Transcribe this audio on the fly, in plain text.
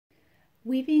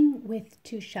Weaving with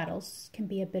two shuttles can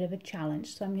be a bit of a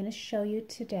challenge, so I'm going to show you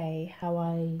today how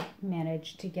I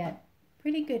managed to get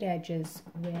pretty good edges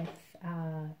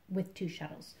with two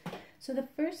shuttles. So the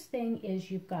first thing is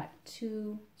you've got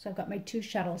I've got my two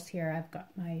shuttles here. I've got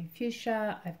my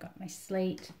fuchsia, I've got my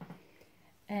slate,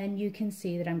 and you can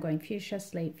see that I'm going fuchsia,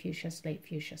 slate, fuchsia, slate,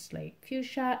 fuchsia, slate,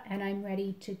 fuchsia, and I'm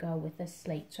ready to go with the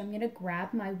slate. So I'm going to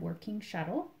grab my working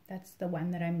shuttle. That's the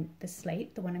one that the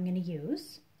slate, the one I'm going to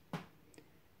use.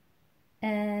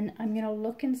 And I'm going to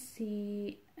look and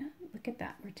see, look at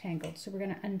that, we're tangled. So we're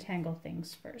going to untangle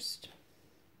things first.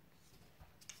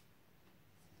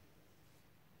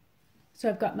 So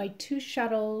I've got my two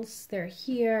shuttles, they're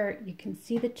here. You can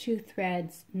see the two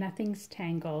threads, nothing's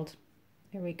tangled.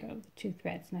 There we go, the two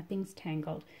threads, nothing's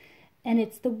tangled. And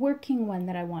it's the working one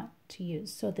that I want to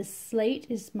use. So the slate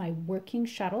is my working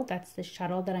shuttle. That's the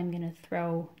shuttle that I'm going to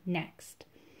throw next.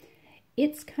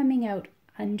 It's coming out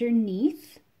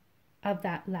underneath of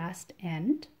that last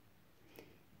end.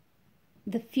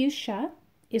 The fuchsia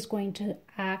is going to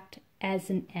act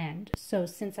as an end. So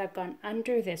since I've gone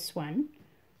under this one,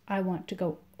 I want to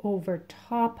go over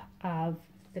top of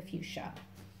the fuchsia.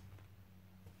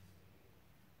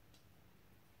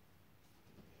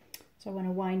 So I want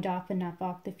to wind off enough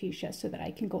off the fuchsia so that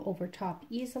I can go over top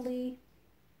easily.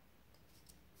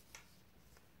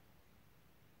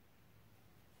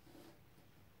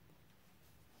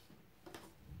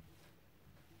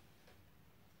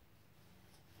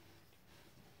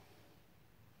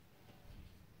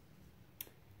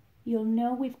 You'll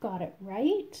know we've got it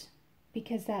right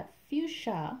because that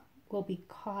fuchsia will be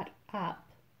caught up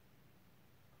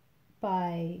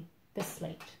by the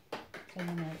slate. So I'm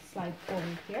going to slide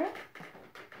forward here,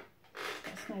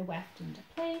 press my weft into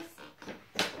place,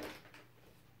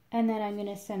 and then I'm going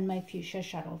to send my fuchsia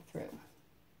shuttle through.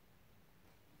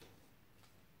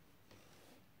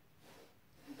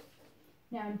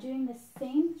 Now I'm doing the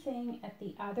same thing at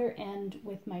the other end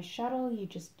with my shuttle. You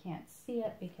just can't see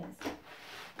it because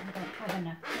I don't have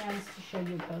enough hands to show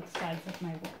you both sides of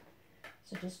my work.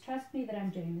 So just trust me that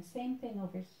I'm doing the same thing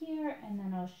over here, and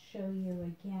then I'll show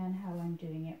you again how I'm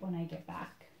doing it when I get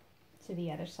back to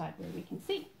the other side where we can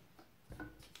see.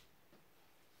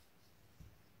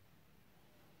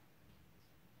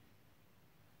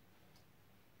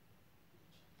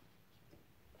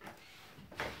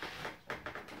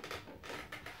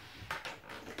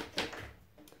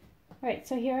 All right,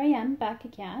 so here I am back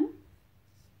again.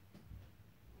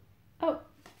 Oh,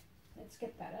 let's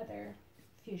get that other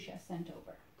fuchsia sent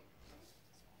over.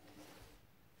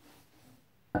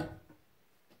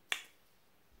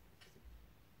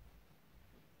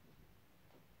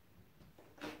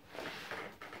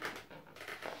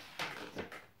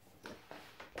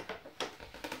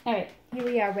 All right, here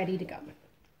we are ready to go.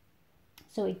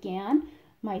 So again,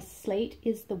 my slate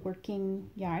is the working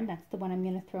yarn. That's the one I'm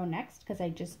going to throw next because I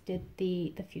just did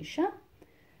the fuchsia.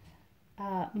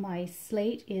 My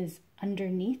slate is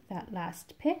underneath that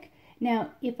last pick.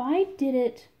 Now, if I did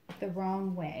it the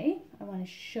wrong way, I want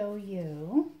to show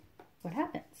you what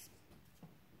happens.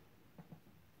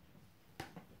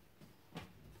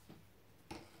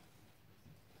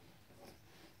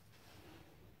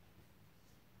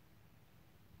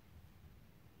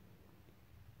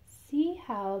 See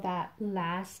how that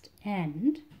last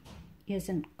end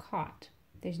isn't caught.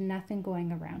 There's nothing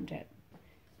going around it.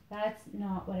 That's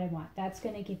not what I want. That's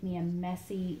going to give me a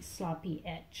messy, sloppy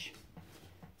edge.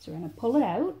 So we're going to pull it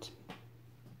out.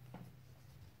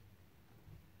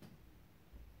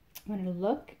 I'm going to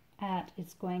look at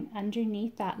it's going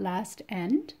underneath that last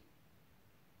end.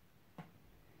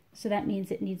 So that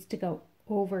means it needs to go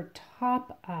over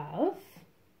top of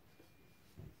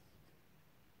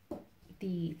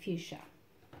the fuchsia.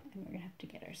 And we're going to have to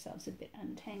get ourselves a bit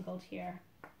untangled here.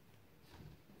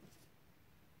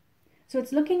 So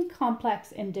it's looking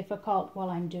complex and difficult while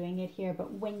I'm doing it here,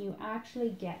 but when you actually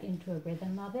get into a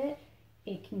rhythm of it,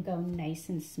 it can go nice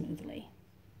and smoothly.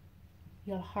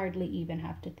 You'll hardly even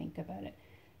have to think about it.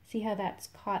 See how that's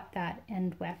caught that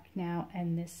end weft now,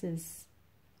 and this is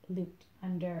looped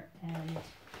under and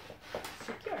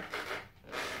secure.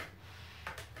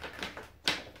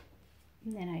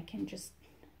 And then I can just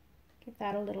give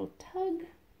that a little tug.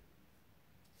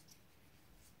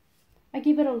 I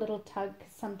give it a little tug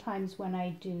because sometimes when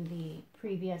I do the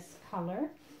previous color,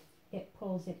 it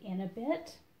pulls it in a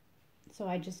bit. So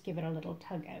I just give it a little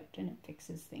tug out and it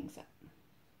fixes things up.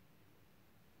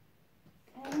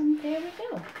 And there we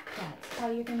go. That's how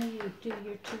you're going to do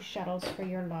your two shuttles for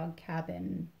your log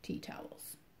cabin tea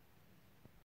towels.